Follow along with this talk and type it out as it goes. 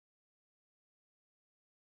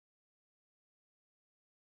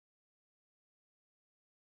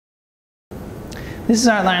This is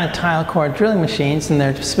our line of tile core drilling machines, and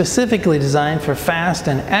they're specifically designed for fast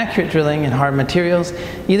and accurate drilling in hard materials,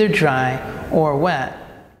 either dry or wet.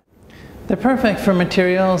 They're perfect for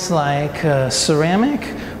materials like ceramic,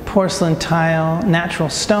 porcelain tile, natural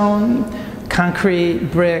stone, concrete,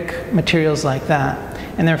 brick, materials like that.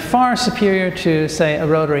 And they're far superior to, say, a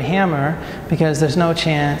rotary hammer because there's no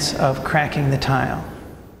chance of cracking the tile.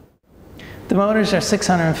 The motors are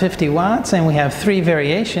 650 watts, and we have 3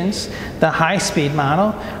 variations. The high-speed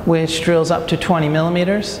model, which drills up to 20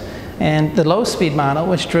 millimeters, and the low-speed model,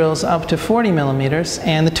 which drills up to 40 millimeters,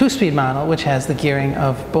 and the 2-speed model, which has the gearing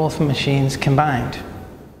of both machines combined.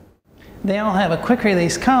 They all have a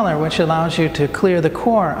quick-release collar, which allows you to clear the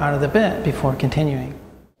core out of the bit before continuing.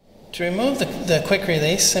 To remove the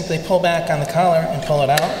quick-release, simply pull back on the collar and pull it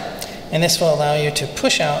out, and this will allow you to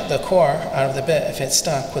push out the core out of the bit if it's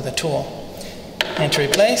stuck with a tool. And to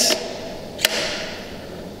replace,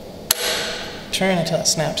 turn until it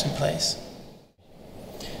snaps in place.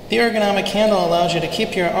 The ergonomic handle allows you to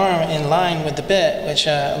keep your arm in line with the bit, which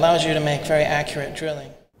allows you to make very accurate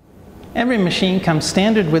drilling. Every machine comes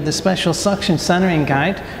standard with the special suction centering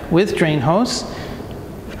guide with drain hose,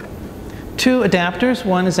 2 adapters,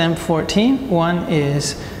 one is M14, one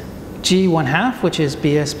is G1/2, which is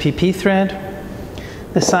BSPP thread,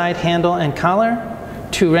 the side handle and collar,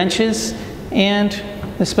 2 wrenches, and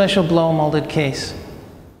the special blow molded case.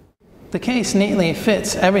 The case neatly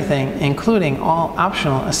fits everything, including all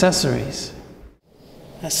optional accessories.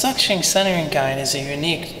 The suction centering guide is a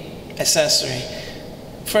unique accessory.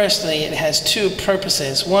 Firstly, it has 2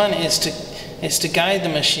 purposes. One is to guide the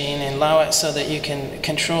machine and allow it so that you can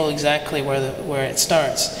control exactly where it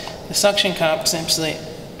starts. The suction cup simply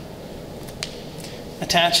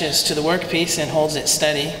attaches to the workpiece and holds it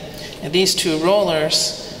steady. And these 2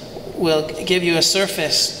 rollers will give you a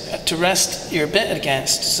surface to rest your bit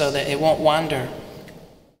against so that it won't wander.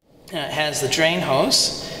 It has the drain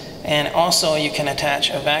hose, and also you can attach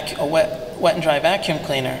a wet and dry vacuum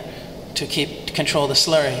cleaner to control the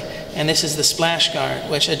slurry. And this is the splash guard,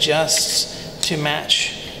 which adjusts to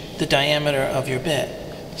match the diameter of your bit.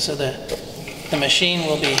 So the machine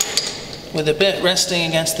will be with the bit resting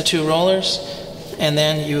against the 2 rollers, and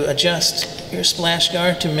then you adjust your splash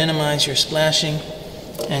guard to minimize your splashing,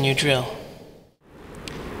 and you drill.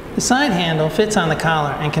 The side handle fits on the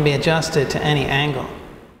collar and can be adjusted to any angle.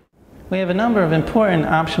 We have a number of important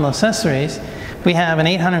optional accessories. We have an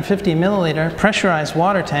 850 milliliter pressurized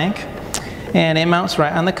water tank, and it mounts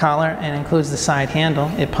right on the collar and includes the side handle.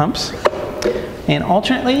 It pumps. And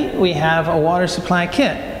alternately, we have a water supply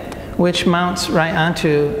kit, which mounts right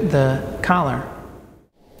onto the collar.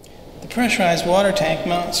 The pressurized water tank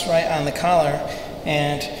mounts right on the collar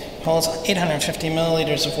and holds 850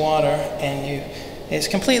 milliliters of water, and it's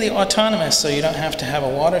completely autonomous, so you don't have to have a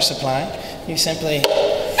water supply. You simply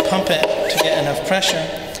pump it to get enough pressure,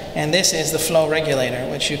 and this is the flow regulator,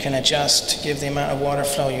 which you can adjust to give the amount of water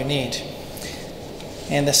flow you need.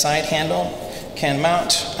 And the side handle can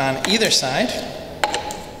mount on either side.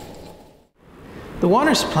 The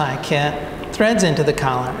water supply kit threads into the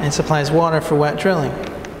collar and supplies water for wet drilling.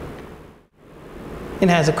 It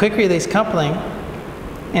has a quick release coupling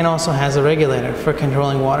and also has a regulator for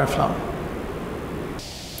controlling water flow.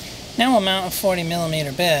 Now we'll mount a 40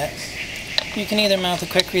 millimeter bit. You can either mount the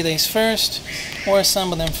quick release first or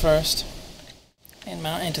assemble them first and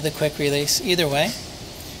mount into the quick release. Either way,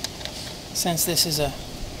 since this is a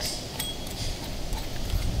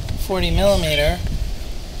 40 millimeter,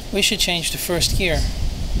 we should change to first gear.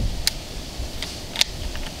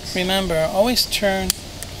 Remember, always turn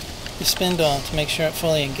the spindle to make sure it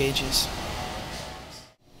fully engages.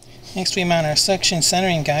 Next we mount our suction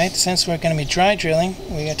centering guide. Since we're going to be dry drilling,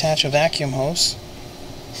 we attach a vacuum hose.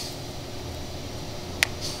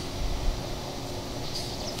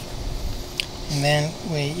 And then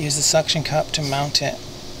we use the suction cup to mount it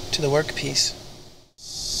to the workpiece.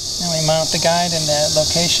 Then we mount the guide in the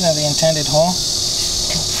location of the intended hole.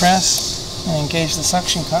 Press and engage the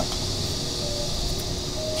suction cup.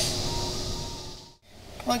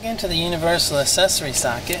 Plug into the universal accessory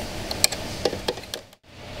socket.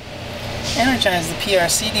 Energize the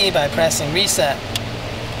PRCD by pressing reset.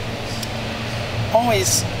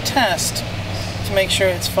 Always test to make sure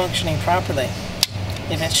it's functioning properly.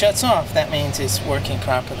 If it shuts off, that means it's working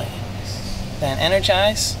properly. Then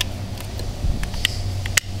energize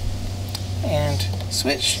and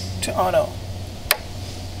switch to auto.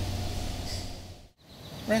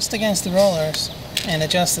 Rest against the rollers and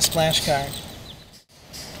adjust the splash guard.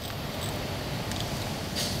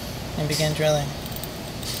 And begin drilling.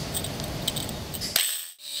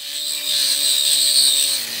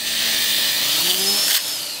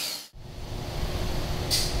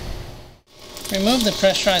 remove the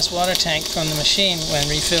pressurized water tank from the machine when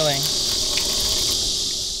refilling.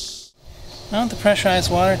 Mount the pressurized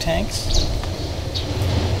water tank.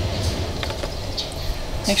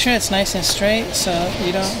 Make sure it's nice and straight so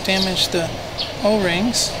you don't damage the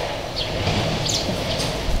O-rings.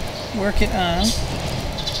 Work it on.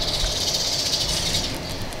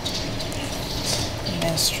 And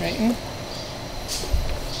then straighten.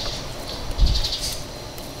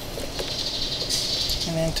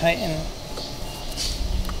 And then tighten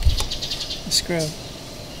the screw.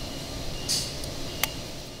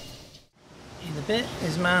 The bit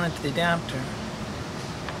is mounted to the adapter.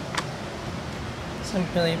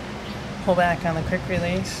 Simply pull back on the quick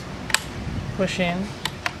release, push in,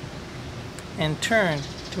 and turn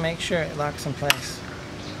to make sure it locks in place.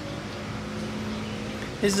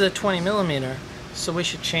 This is a 20mm, so we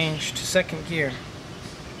should change to second gear.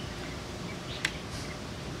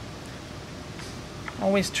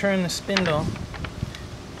 Always turn the spindle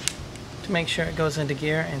to make sure it goes into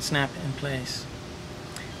gear and snap it in place.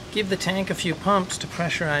 Give the tank a few pumps to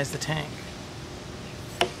pressurize the tank.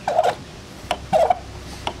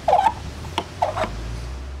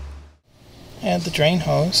 Add the drain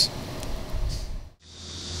hose.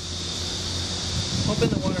 Open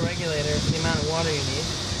the water regulator for the amount of water you need.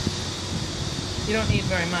 You don't need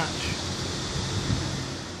very much.